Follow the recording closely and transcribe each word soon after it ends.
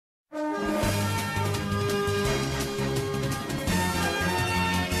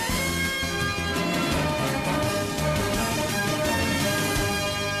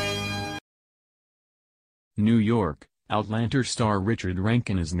New York, Outlander star Richard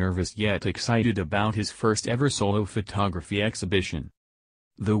Rankin is nervous yet excited about his first ever solo photography exhibition.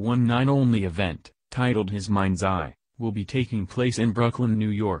 The one-night-only event, titled His Mind's Eye, will be taking place in Brooklyn, New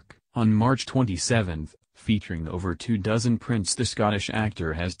York, on March 27, featuring over 24 prints the Scottish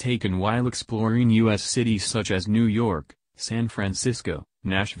actor has taken while exploring U.S. cities such as New York, San Francisco,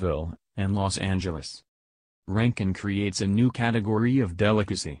 Nashville, and Los Angeles. Rankin creates a new category of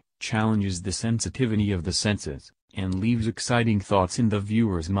delicacy, challenges the sensitivity of the senses, and leaves exciting thoughts in the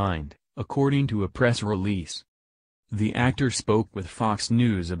viewer's mind, according to a press release. The actor spoke with Fox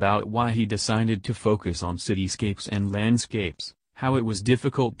News about why he decided to focus on cityscapes and landscapes, how it was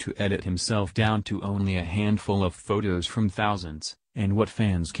difficult to edit himself down to only a handful of photos from thousands, and what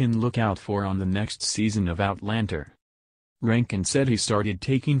fans can look out for on the next season of Outlander. Rankin said he started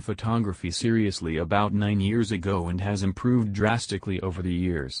taking photography seriously about 9 years ago and has improved drastically over the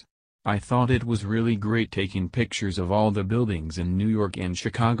years. I thought it was really great taking pictures of all the buildings in New York and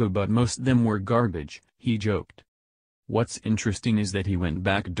Chicago, but most of them were garbage, he joked. What's interesting is that he went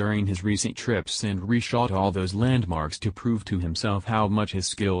back during his recent trips and reshot all those landmarks to prove to himself how much his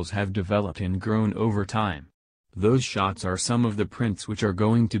skills have developed and grown over time. Those shots are some of the prints which are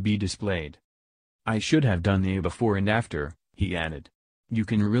going to be displayed. I should have done a before and after, he added. You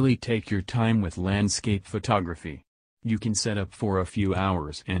can really take your time with landscape photography. You can set up for a few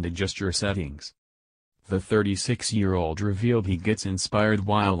hours and adjust your settings. The 36-year-old revealed he gets inspired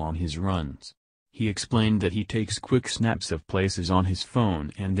while on his runs. He explained that he takes quick snaps of places on his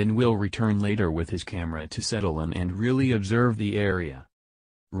phone and then will return later with his camera to settle in and really observe the area.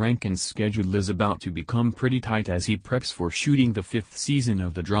 Rankin's schedule is about to become pretty tight as he preps for shooting the 5th season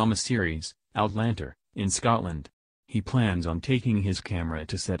of the drama series, Outlander, in Scotland. He plans on taking his camera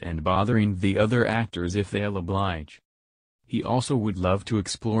to set and bothering the other actors if they'll oblige. He also would love to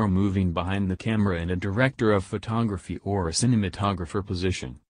explore moving behind the camera in a director of photography or a cinematographer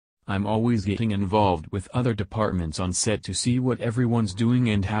position. I'm always getting involved with other departments on set to see what everyone's doing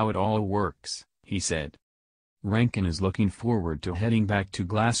and how it all works, he said. Rankin is looking forward to heading back to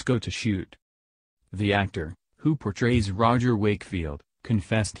Glasgow to shoot. The actor, who portrays Roger Wakefield,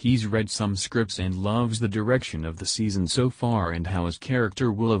 confessed he's read some scripts and loves the direction of the season so far and how his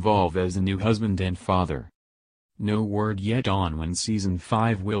character will evolve as a new husband and father. No word yet on when Season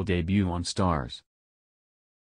 5 will debut on Starz.